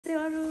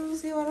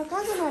सेवा र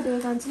कहाँ जानु आँटेको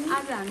कान्छी?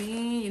 आज हामी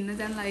हिँड्न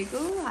जान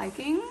लागेको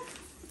हाइकिङ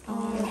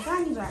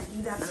कहाँनिर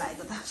हाइकिङ जान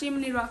लागेको त?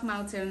 Chimney rock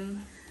mountain.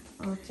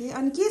 ओके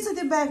अनि के छ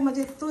त्यो ब्यागमा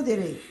चाहिँ यत्रो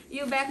धेरै?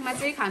 यो ब्यागमा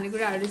चाहिँ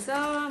खानेकुराहरू छ,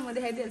 म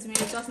देखाइदिइहाल्छु।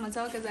 मेरो चस्मा छ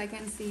because I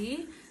can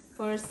see।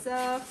 Purse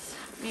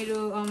मेरो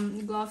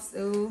ग्लोभ्स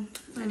हो,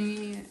 अनि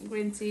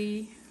ग्रिन टी,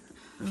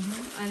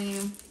 अनि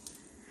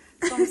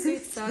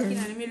कम्प्लिट छ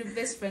किनभने मेरो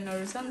बेस्ट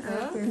फ्रेन्डहरू छ नि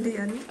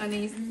त। अनि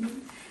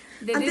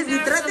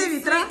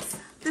भित्र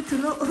त्यो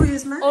ठुलो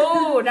उयसमा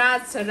ओ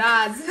राज छ,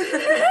 राज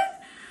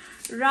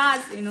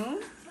राज यु नो।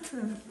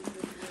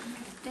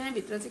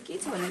 त्यहाँभित्र चाहिँ के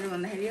छ भनेर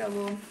भन्दाखेरि अब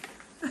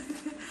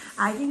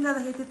हाइकिङ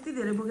जाँदाखेरि त्यति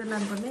धेरै बोकेर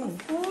लानुपर्ने?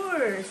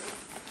 कोर्स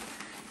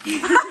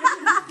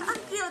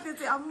के हो त्यो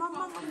चाहिँ?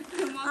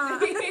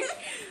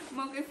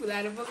 मकै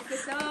फुलाएर बोकेको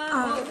छ,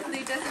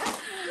 दुईटा छ।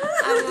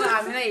 अब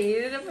हामीलाई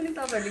हेरेर पनि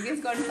तपाईँहरूले गेस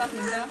गर्नु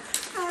सक्नुहुन्छ।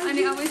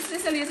 अनि अब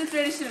स्पेसली यो चाहिँ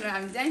ट्रेडिसनल,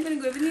 हामी जहीँ पनि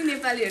गए पनि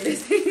नेपालीहरूले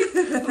चाहिँ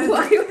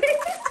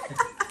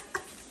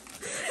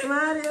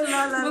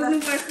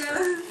बोक्नुपर्छ।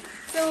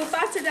 सो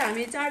 5वटा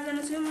हामी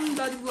 4जना छौँ,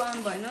 दाजु बुवा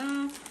आउनु भएन,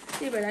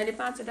 त्यही भएर अहिले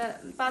 5वटा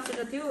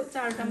थियो,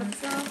 4वटा मात्रै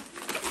छ।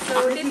 सो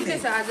त्यतिकै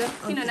छ आज,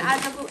 किनभने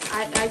आजको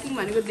हाइकिङ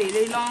भनेको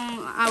धेरै लङ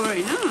आवर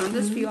होइन,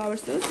 जस्ट फ्यु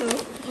आवर्स हो। सो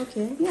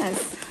ओके यस।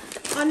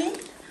 अनि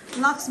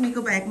लक्ष्मीको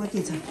ब्यागमा के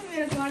छ?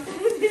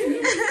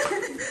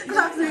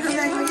 लक्ष्मीको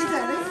ब्यागमा के छ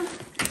अरे?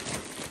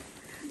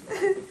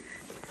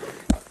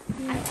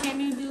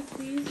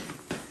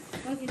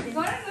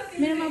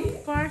 मेरोमा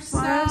पर्स छ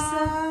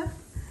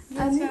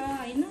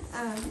होइन,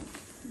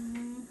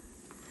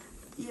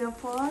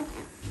 इयरफोन,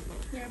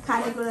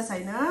 खानेकुरा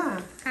छैन?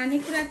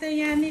 खानेकुरा त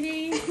यहाँनिर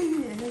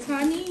छ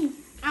नि,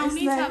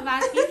 आउने छ,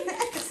 बाँकी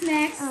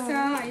स्न्याक्स छ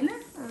होइन।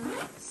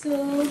 सो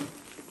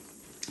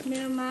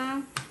मेरोमा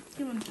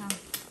के भन्छ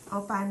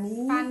पानी,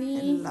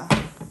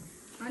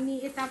 अनि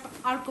यता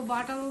अर्को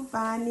बोतल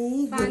पानी,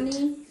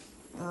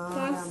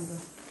 राम्रो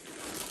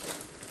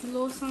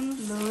लोसन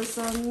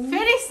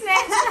फेरि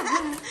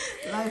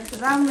स्न्याक्स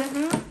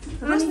राम्रो।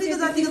 रश्मिको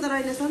जतिको त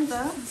रहेछ नि त,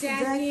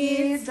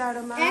 ज्याकेट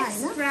जाडोमा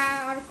हैन,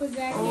 अर्को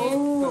ज्याकेट।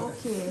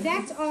 ओके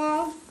द्याट्स अल,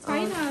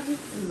 छैन अरु।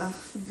 ल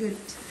गुड।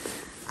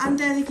 अनि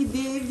त्यहाँदेखि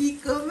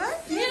देवीकोमा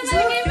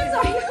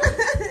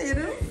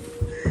हेरौँ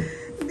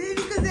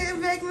देवीको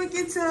ब्यागमा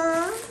के छ?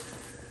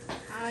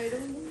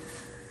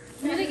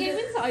 मेरो केही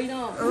पनि छैन।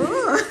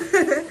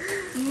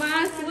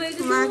 मास्क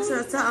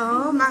छ,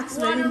 मास्क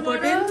भेरी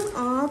इम्पोर्टेन्ट।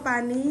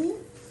 पानी,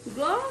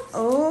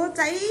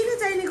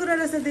 चाहिने कुरा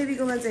रहेछ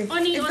देवीकोमा चाहिँ,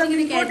 एकदम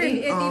इम्पोर्टेन्ट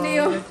यति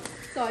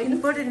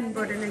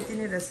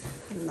नै रहेछ।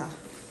 ल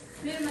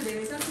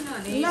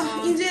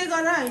इन्जोय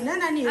गर होइन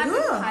नानीहरू,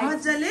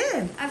 मजाले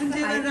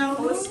इन्जोय गरेर आऊ।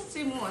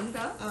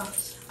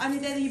 अनि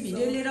त्यहाँदेखि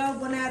भिडियो लिएर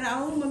बनाएर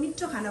आऊ, म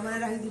मिठो खाना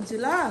बनाएर राखिदिन्छु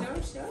ल।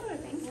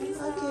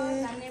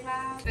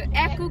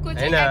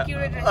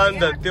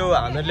 अन्त त्यो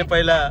हामीहरूले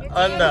पहिला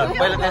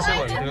त्यसो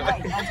भन्थ्यो।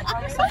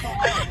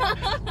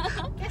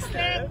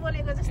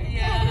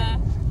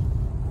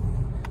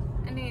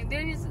 अनि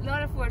there is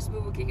lot of words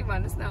बुबु, के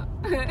भन्नुस् न?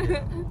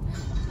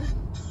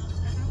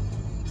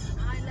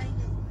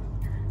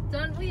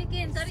 झन् उयो के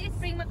भन्छ अरे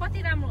स्प्रिङमा कति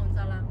राम्रो हुन्छ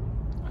होला।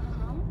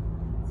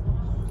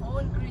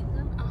 होल ग्रिन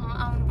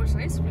आउनुपर्छ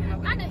है स्प्रिङमा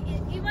पनि,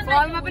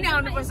 फलमा पनि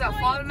आउनुपर्छ।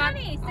 फलमा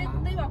नि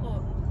सेतै भएको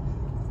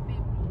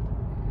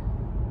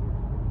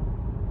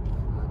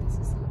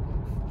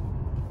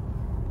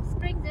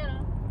स्प्रिङ देयर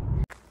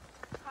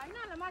हैन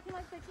होला, माथि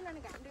किनभने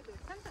घामले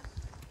भेट्छ नि त।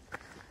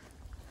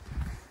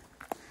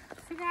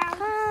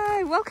 Hi,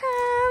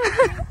 welcome.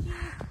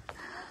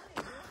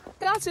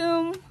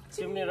 Catoctin.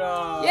 Chimney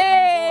Rock.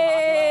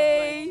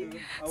 Yay!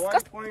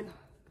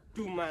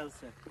 1.2 miles.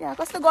 यहाँ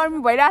कस्तो गर्मी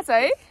भइरहेछ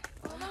है,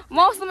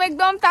 मौसम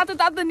एकदम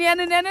तातो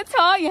न्यानो छ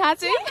यहाँ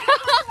चाहिँ।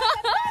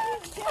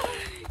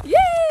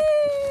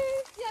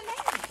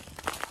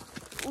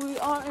 We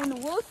are in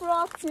Wolf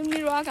Rock,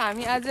 Chimney Rock.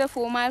 हामी आज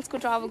 4 miles को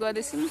ट्राभल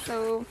गर्दैछौँ।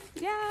 So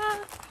yeah,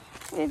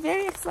 we're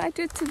very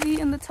excited to be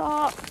in the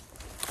top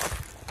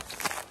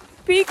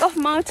peak of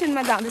mountain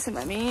मा जाँदैछौँ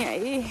हामी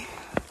है।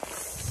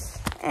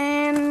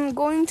 And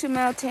going to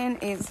mountain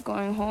is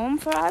going home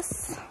for us.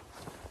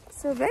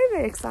 So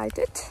very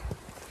excited.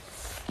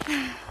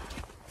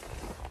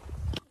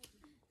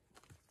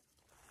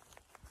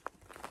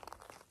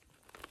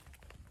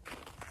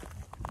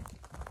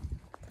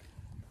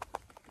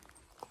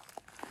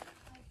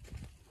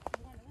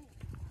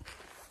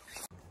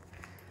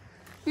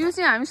 यो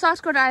चाहिँ हामी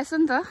सर्चकोट आएछ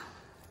नि त।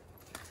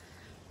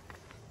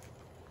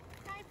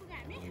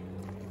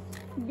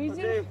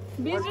 Business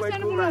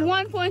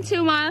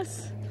 1.2 miles.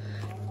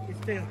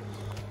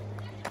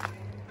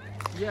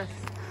 Yes.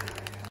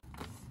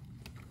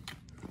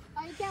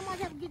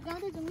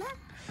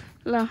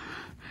 ल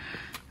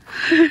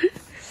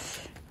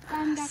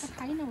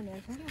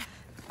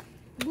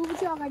बुबु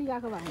चाहिँ अगाडि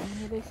गएको भए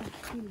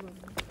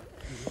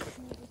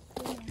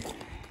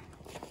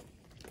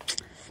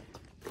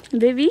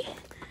बेबी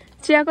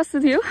चिया कस्तो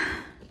थियो?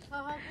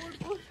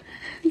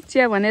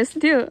 चिया भने जस्तो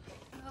थियो?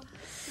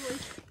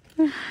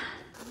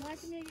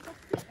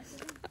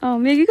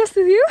 म्यागी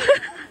कस्तो थियो?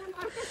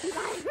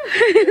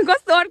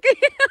 कस्तो अर्कै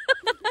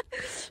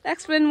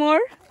एक्सप्लेन मोर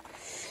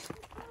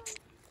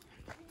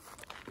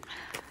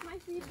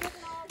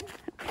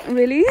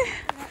रियली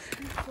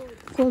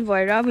कोल्ड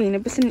भएर अब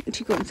हिँडेपछि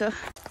ठिक हुन्छ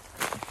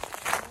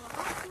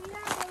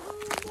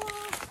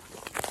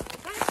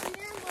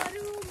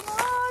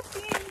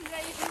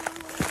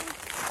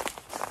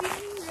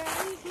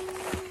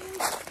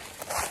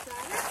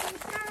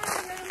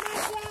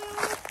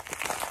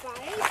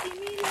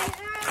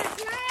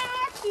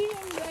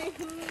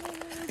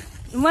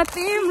म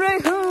तिम्रै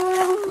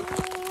हुँ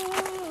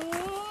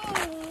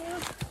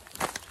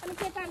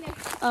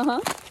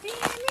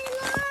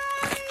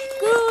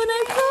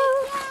कुनै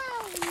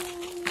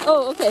ओ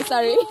ओके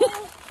सरी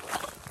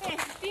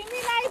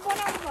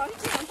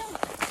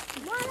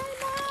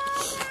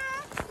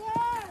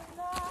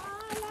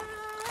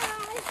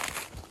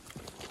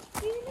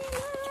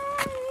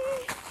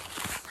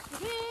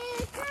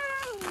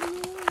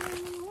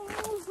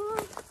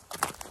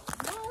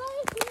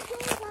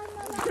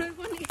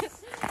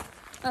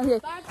Okay.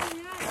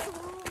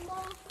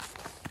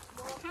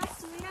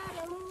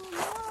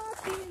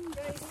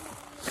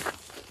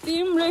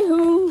 तिम्रै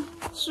हुँ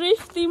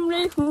सिर्फ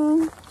तिम्रै हुँ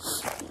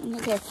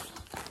ओके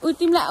उ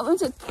तिमीलाई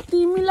भन्छ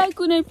तिमीलाई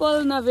कुनै पल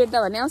नभेट्दा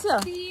भन्ने आउँछ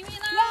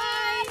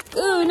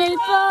कुनै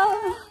पल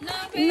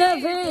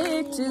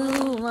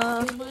नभेटुमा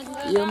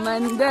यो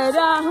मन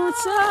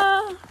डराउँछ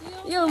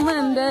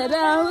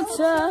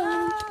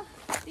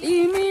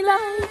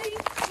तिमीलाई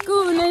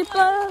कुनै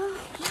पल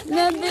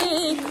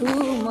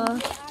नदेखुमा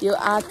यो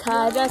आँखा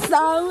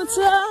रसाउँछ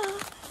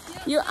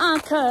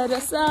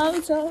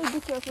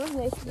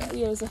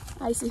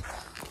आइसी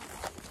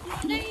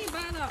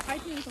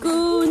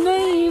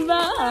कुनै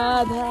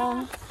बाधा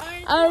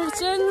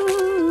अर्चन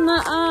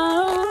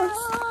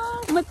आओस्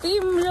म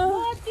तिम्रो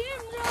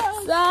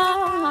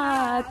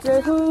साथ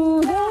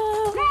हुँदा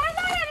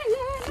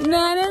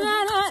ना ना ना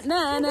ना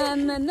ना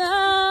ना ना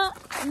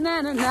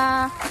ना ना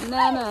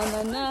ना ना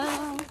ना ना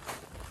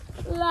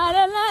la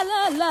la la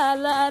la la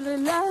la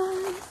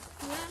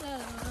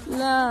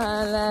la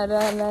la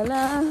la la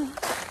la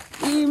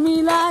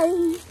तिमीलाई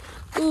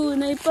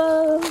कुनै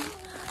पल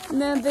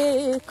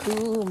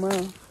नदेखुमा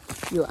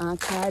यो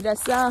आँखा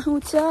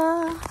रसाउँछ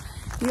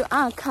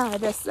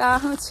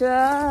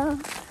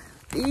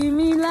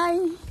तिमीलाई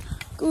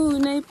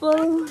कुनै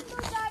पल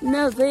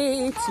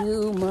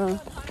नभेटुमा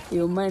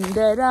यो मन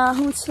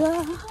डराउँछ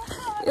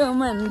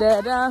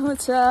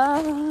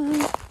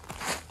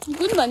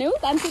कुन भन्यौ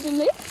तान्छु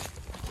तिमीले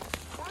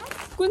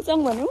कुन सङ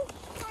भन्यौ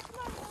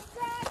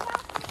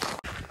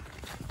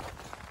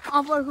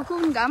अर्को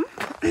कुन गाम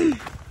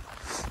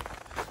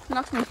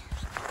लक्ष्मी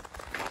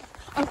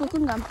अर्को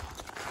कुन गाम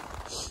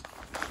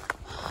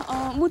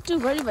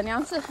मुटुभरि भन्ने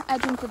आउँछ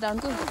एटिनको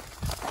डान्सको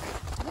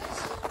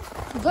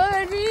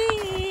भरि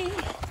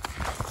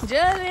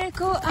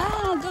जलेको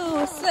आगो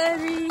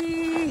सरी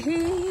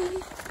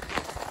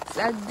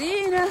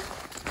सक्दिन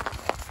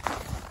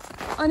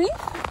अनि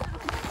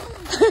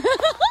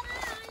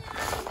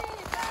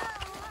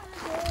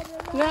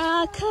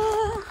राख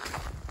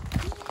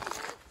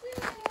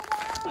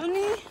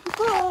अनि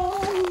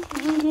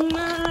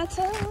माछ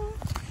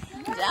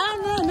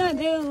जान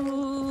नदेऊ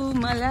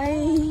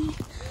मलाई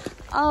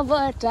अब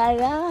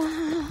टाढा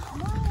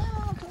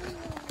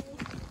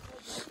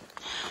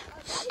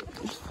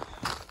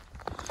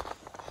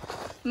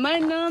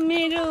मन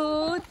मेरो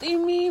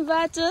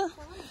तिमीबाट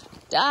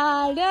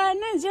टाढा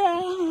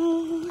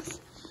नजाओस्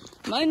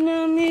मन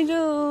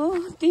मेरो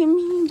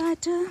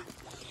तिमीबाट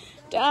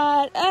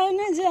टाढा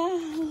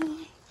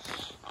नजाओस्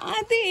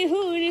आधी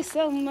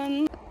हुरीसम्म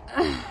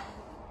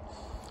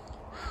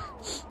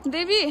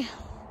देवी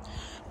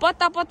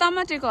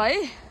पत्तामा टेको है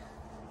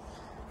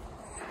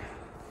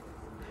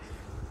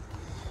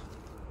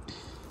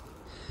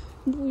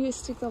यो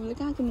स्टिक तपाईँले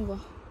कहाँ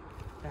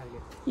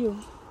किन्नुभयो यो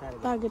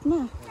टार्गेटमा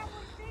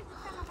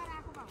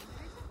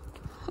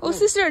ओ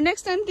सिस्टर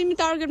नेक्स्ट टाइम तिमी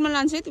टार्गेटमा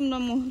लान्छ है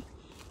तिमीलाई म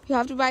you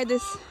have to buy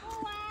this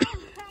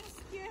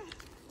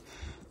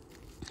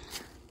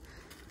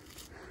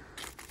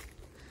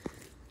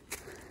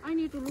I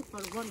need to look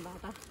for one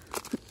bata.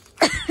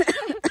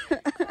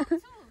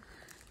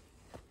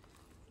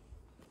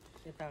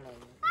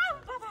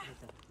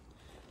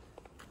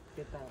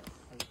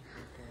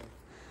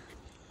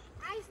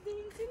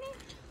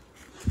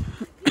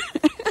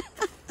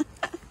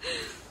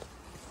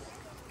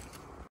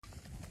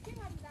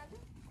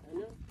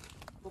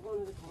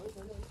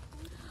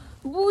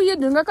 बु यो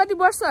ढुङ्गा कति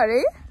वर्ष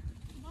अरे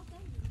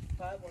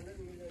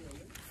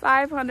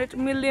 500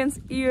 million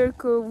year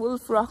को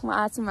wolf rock मा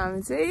आछौँ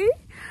हामी चाहिँ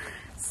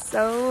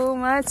so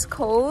much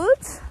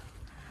cold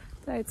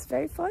so it's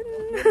very fun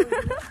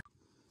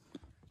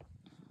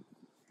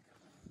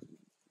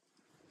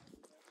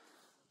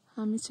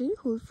हामी चाहिँ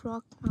wolf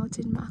rock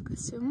mountain मा आएको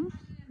छौँ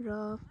र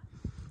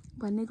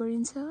भन्ने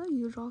गरिन्छ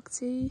यो rock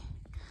चाहिँ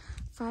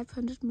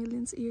 500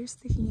 million years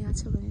देखि यहाँ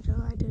छ भनेर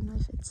I don't know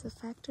if it's a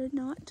fact or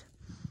not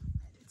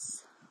but it's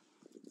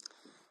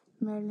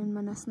Maryland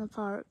National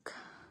Park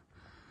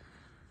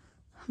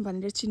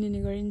भनेर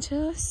चिनिने गरिन्छ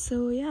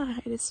so yeah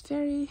it is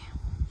very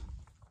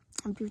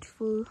a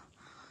beautiful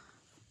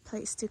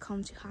place to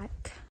come to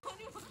hike.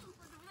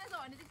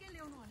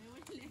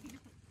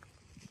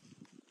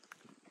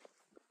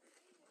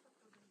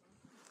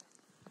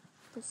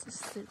 This is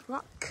the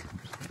rock.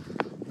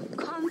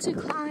 Come to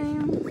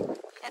climb.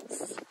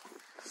 Yes.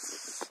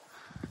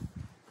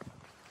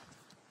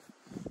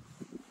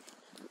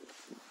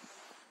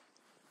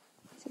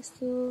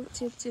 त्यस्तो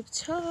cheap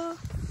छ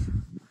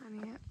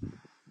अनि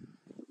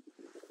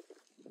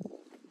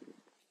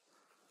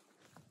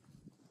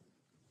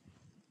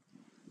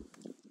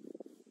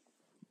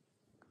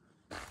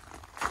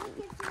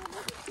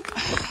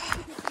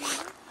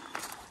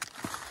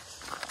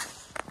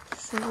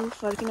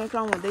फर्किने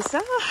क्रम हुँदैछ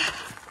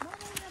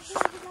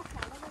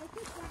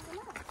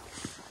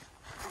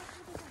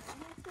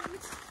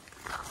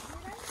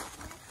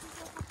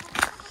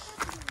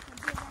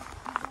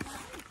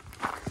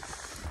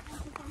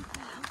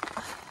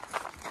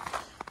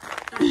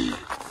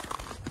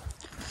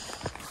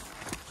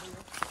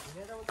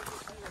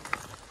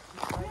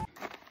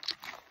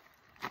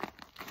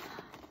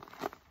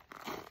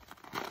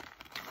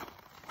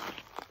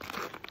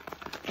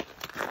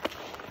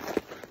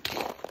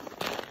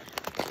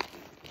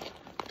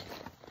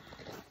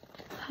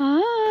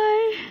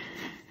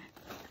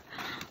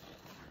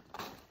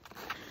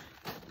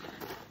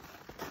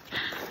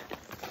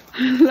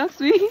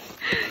Lakshmi,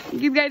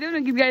 गीत गाइदेऊ न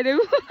गीत गाइदेऊ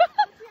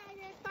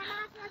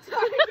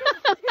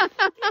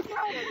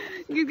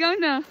गीत गाऊ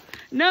न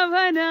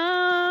नभन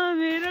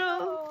मेरो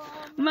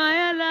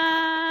माया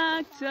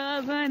लाग्छ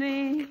भने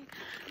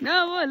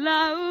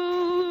नबोलाऊ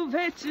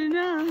भेट्छु न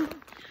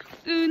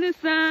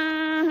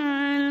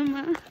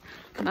सुनसानमा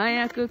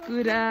मायाको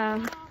कुरा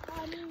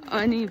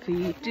अनि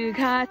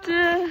भेटघाट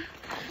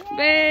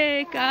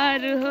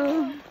बेकार हो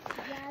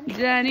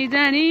जानी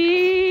जानी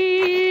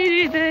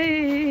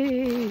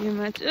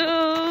हृदयमा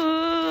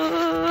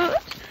चोट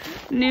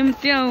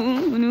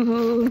निम्त्याउनु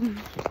हो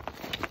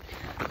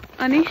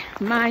अनि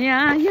माया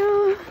यो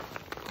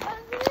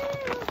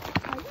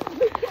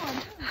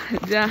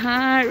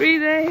जहाँ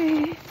हृदय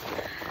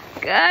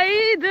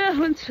कैद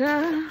हुन्छ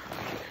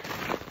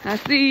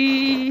हाँसी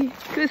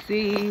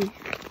खुसी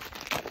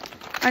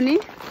अनि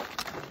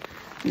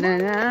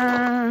नाना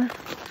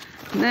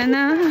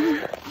नाना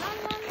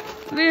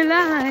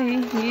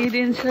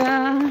बेलाइदिन्छ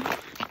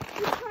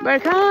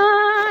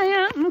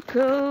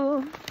बर्खायामको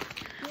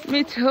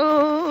मिठो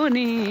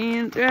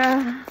निन्द्रा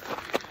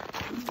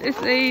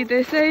त्यसै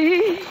त्यसै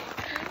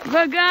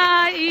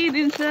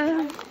बगाइदिन्छ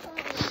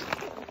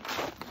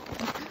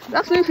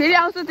लक्ष्मी फेरि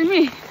आउँछ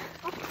तिमी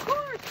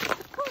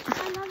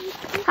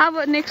How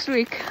about next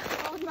week?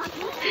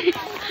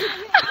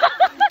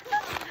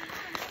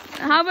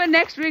 How about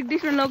next week,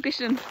 different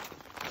location?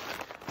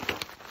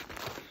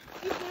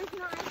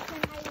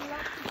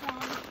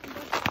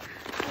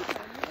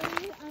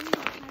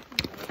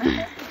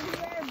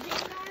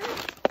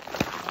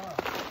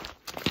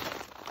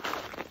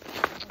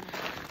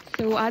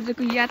 So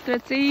आजको यात्रा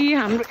चाहिँ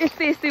हाम्रो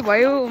यस्तै यस्तै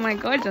भयो माई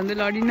गड झन्डै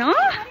लडिन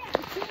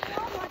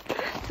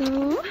सो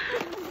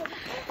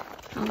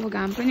अब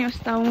घाम पनि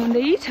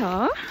अस्ताउँदैछ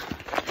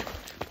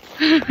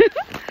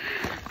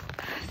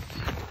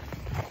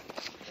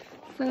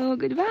So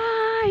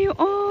goodbye you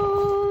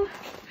all.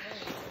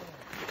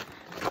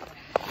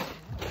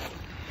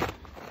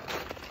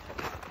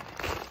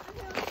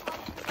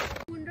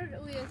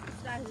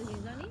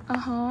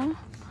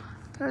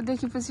 तर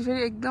देखेपछि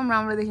फेरि एकदम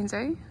राम्रो देखिन्छ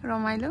है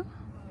रमाइलो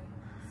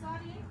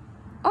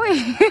ओइ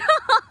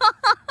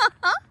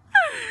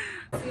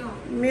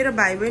मेरो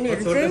भाइ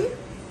बहिनीहरु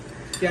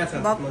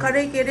चाहिँ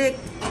भक्करै के रे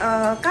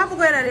कहाँ पो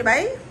गएर रे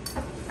भाइ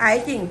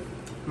hiking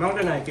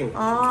mountain hiking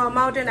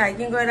mountain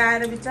hiking गएर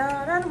आएर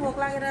बिचारा भोक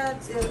लागेर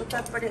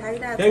चटपटी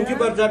खाइरहेको छ थ्यांक यू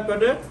फर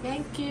चटपटी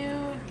थ्यांक यू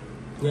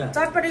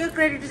चटपटीको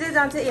क्रेडिट चाहिँ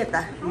जान्छ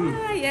यता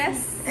यस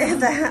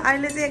यता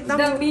अहिले चाहिँ एकदम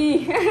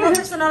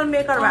प्रोफेसनल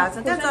मेकर भएको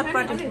छ क्या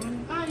चटपटी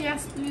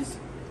यस प्लिज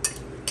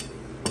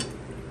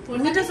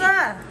मिठो छ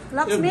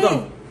लक्ष्मी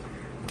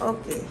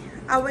ओके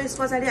अब यस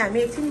पछाडि हामी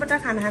एकछिनबाट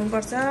खाना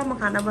खानुपर्छ म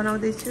खाना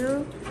बनाउँदैछु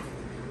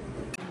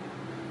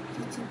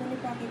किचन पनि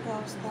पाकेको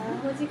अवस्था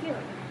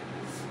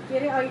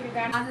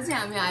आज चाहिँ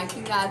हामी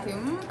हाइकिङ गएको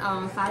थियौँ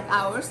 5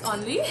 hours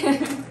only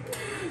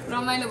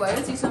रमाइलो भयो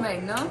चिसोमा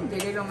हिँड्न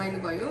धेरै रमाइलो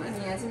भयो अनि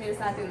यहाँ चाहिँ मेरो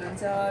साथी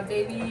हुनुहुन्छ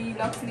देवी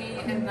Lakshmi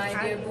and my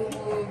dear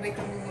बुबु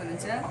Vikram बुबु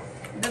हुनुहुन्छ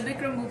द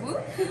विक्रम बुबु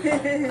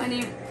अनि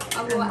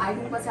अब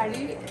हाइकिङ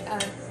पछाडि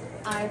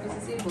आएपछि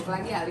चाहिँ भोक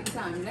लागिहालेको छ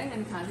हामीलाई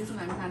अनि खाँदैछौँ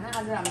हामी खाना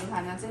आज हाम्रो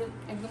खाना चाहिँ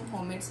एकदम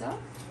होममेड छ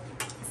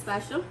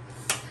स्पेसल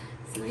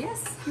सो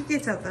यस के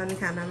छ त अनि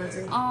खानामा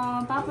चाहिँ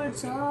पापड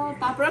छ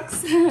पापरक्स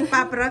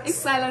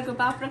एक्साइलरको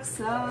पापरक्स छ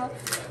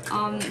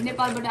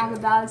नेपालबाट आएको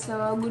दाल छ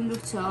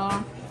गुन्द्रुक छ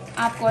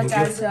आँपको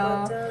अचार छ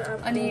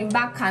अनि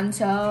बाघ खान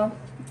छ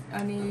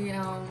अनि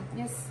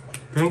यस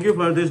Thank you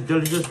for this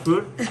delicious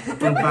food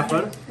and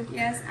papad.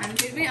 Yes, and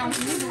फेरि पनि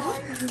आउँछु नि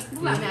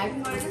बुबु हामी हाइकिङ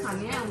गरेर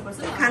खानु यहाँ आउनुपर्छ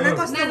खाना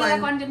कस्तो भयो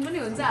कन्टेन्ट पनि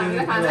हुन्छ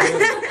हामीलाई खाना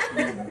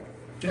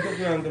त्यसको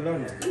के अन्त ल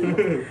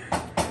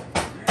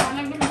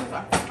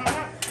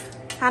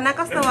खाना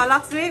कस्तो भयो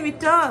लक्ष्मी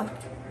मिठो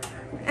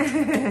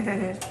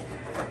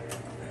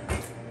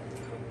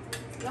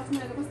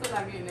लक्ष्मीलाई कस्तो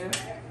लाग्यो हिँडेर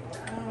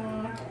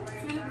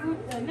feel good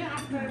होइन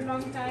after a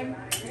long time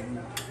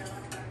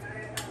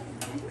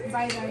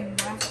बाहिर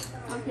हिँड्दा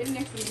फेरि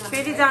नेक्स्ट विक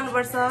फेरि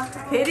जानुपर्छ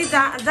फेरि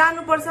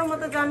जानुपर्छ म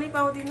त जानै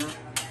पाउँदिन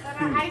तर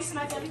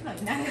आइसमा चाहिँ अलिक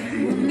होइन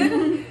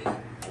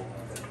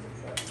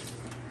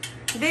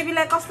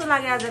देवीलाई कस्तो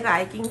लाग्यो आजको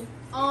हाइकिङ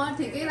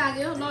ठिकै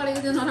लाग्यो लडेको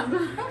थियो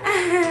नराम्रो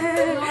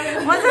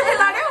मजाले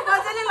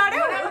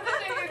लड्यौ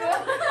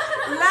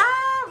ला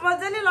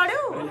मजाले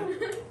लड्यौ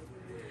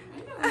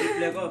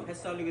डिप्लेको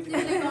फेस अलिकति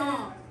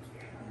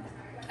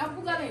अब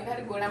पुगाएर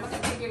हिँड्दाखेरि घोडामा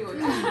चाहिँ टेकेको हो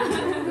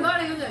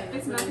लडेको चाहिँ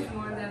त्यसमा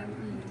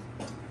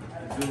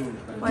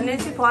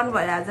भनेपछि फन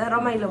भयो आज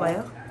रमाइलो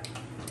भयो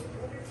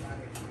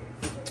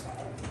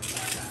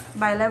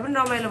भाइलाई पनि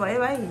रमाइलो भयो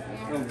भाइ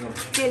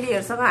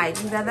चेलीहरूसँग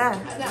हाइकिङ जाँदा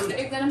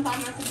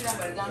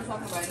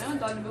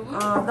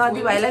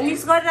ददी भाइलाई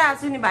मिस गरिरहेको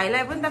छु नि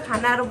भाइलाई पनि त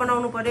खानाहरू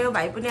बनाउनु पर्यो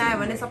भाइ पनि आयो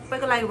भने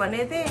सबैको लागि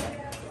भनेको थिएँ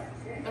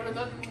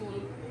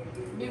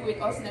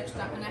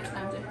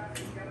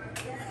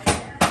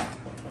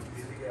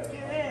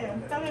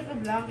तपाईँको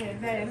भ्लग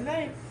हेर्दा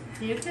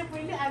हेर्छ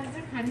पहिले आज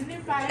चाहिँ खानु नै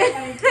पाएँ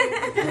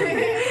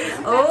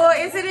हो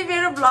यसरी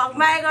मेरो भ्लग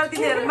माया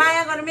गरिदिने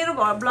माया गर्ने मेरो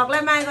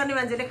भ्लगलाई माया गर्ने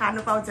मान्छेले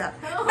खानु पाउँछ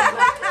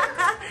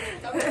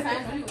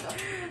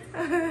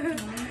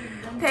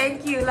थ्याङ्क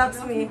यू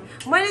लक्ष्मी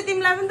मैले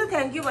तिमीलाई पनि त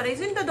थ्याङ्क यू भनेको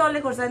छु नि त डल्ले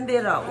खोर्सानी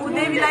दिएर ऊ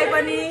देवीलाई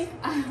पनि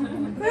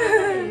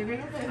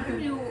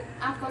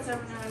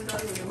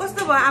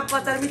कस्तो भयो आँप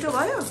अचार मिठो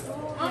भयो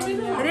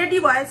रेडी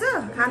भएछ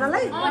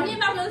खानालाई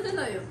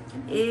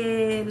ए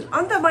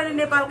अन्त मैले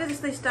नेपालकै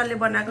जस्तो स्टाइलले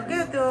बनाएको के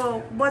त्यो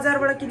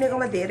बजारबाट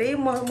किनेकोमा धेरै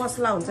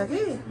मसला हुन्छ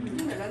कि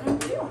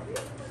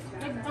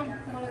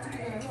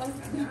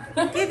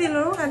के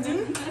दिनु कान्छी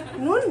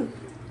नुन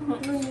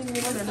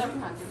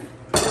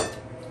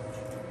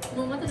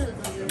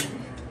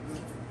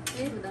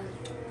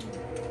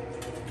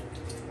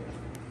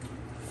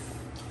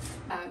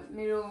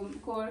मेरो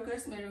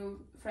कोवर्कर्स मेरो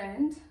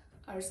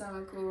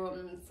फ्रेन्डहरूसँगको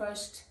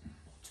first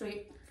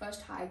trip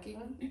first hiking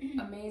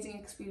amazing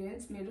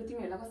experience मेरो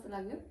तिमीहरूलाई कस्तो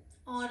लाग्यो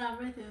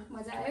राम्रै थियो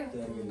मजा आयो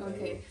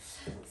ओके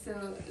सो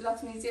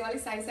लक्ष्मी चाहिँ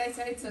अलिक साइ छ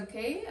इट्स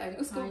ओके अनि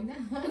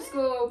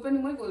उसको पनि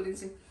मै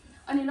बोलिदिन्छु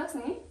अनि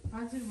लक्ष्मी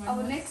अब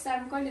नेक्स्ट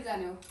टाइम कहिले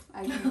जाने हो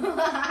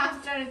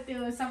आफ्टर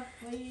त्यो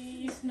सबै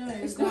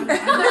स्नोहरू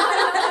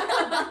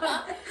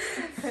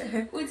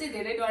ऊ चाहिँ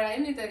धेरै डरायो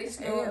नि त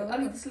स्नो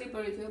अलिक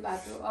स्लिपरी थियो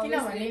बाटो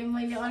किनभने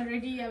मैले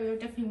अलरेडी अब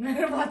एउटा फिङ्गर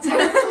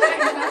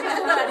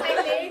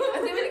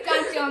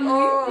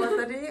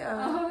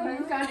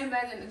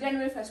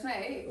जनवरी 1 मा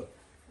है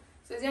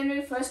सो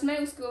जनवरी 1 मै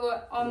उसको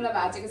अम्ला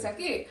भाँचेको छ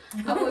कि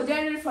अब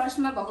जनवरी 1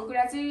 मा भएको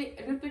कुरा चाहिँ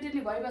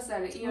रिपिटेडली भइबस्छ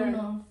अरे इयर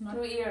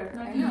थ्रु इयर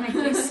होइन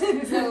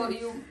so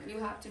you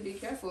have to be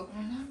careful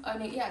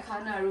अनि या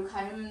खानाहरू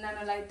खायौँ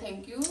नानालाई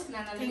थ्याङ्क यू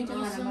नानाले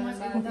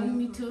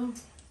मिठो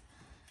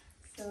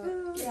So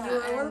yeah,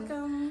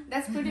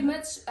 that's pretty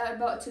much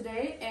about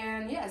today.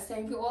 And yes,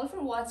 thank you all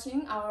for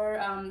watching our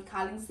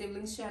Kaling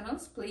siblings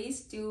channels.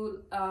 Please do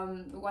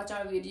watch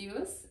our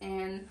videos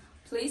and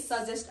please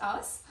suggest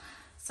us.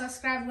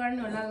 Subscribe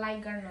garnu hola,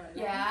 like garnu hola.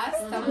 Yes,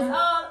 thumbs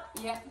up.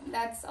 Yeah,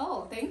 that's all.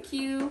 Thank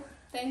you.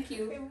 Thank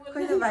you.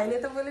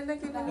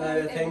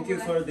 Thank you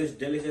for this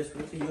delicious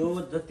food. यो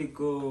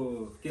जतिको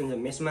के भन्छ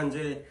मेसमान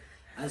चाहिँ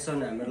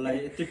आजसम्म हामीहरूलाई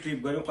यति trip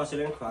गऱ्यौँ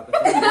कसैले पनि खुवाएको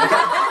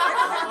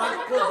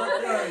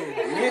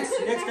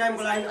नेक्स्ट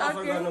टाइमको लागि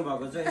अफर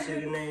गर्नुभएको छ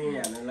यसरी नै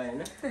हामीलाई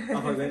होइन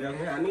अफर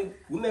गरिराख्नु हामी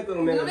घुमेको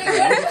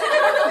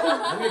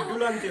हामी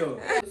डुलन्थ्यो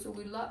So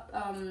we love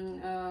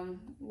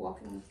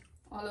walking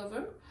all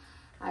over,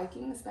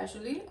 hiking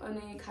especially.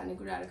 अनि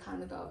खानेकुराहरू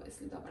खानु त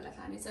obviously तपाईलाई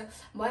थाहा नै छ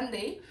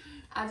भन्दै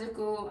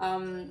आजको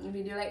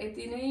भिडियोलाई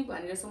यति नै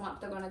भनेर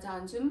समाप्त गर्न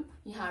चाहन्छौँ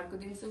यहाँहरूको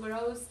दिन शुभ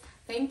रहोस्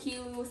Thank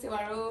you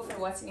Sewaro for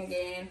watching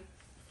again.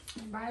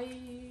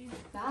 Bye.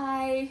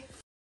 Bye.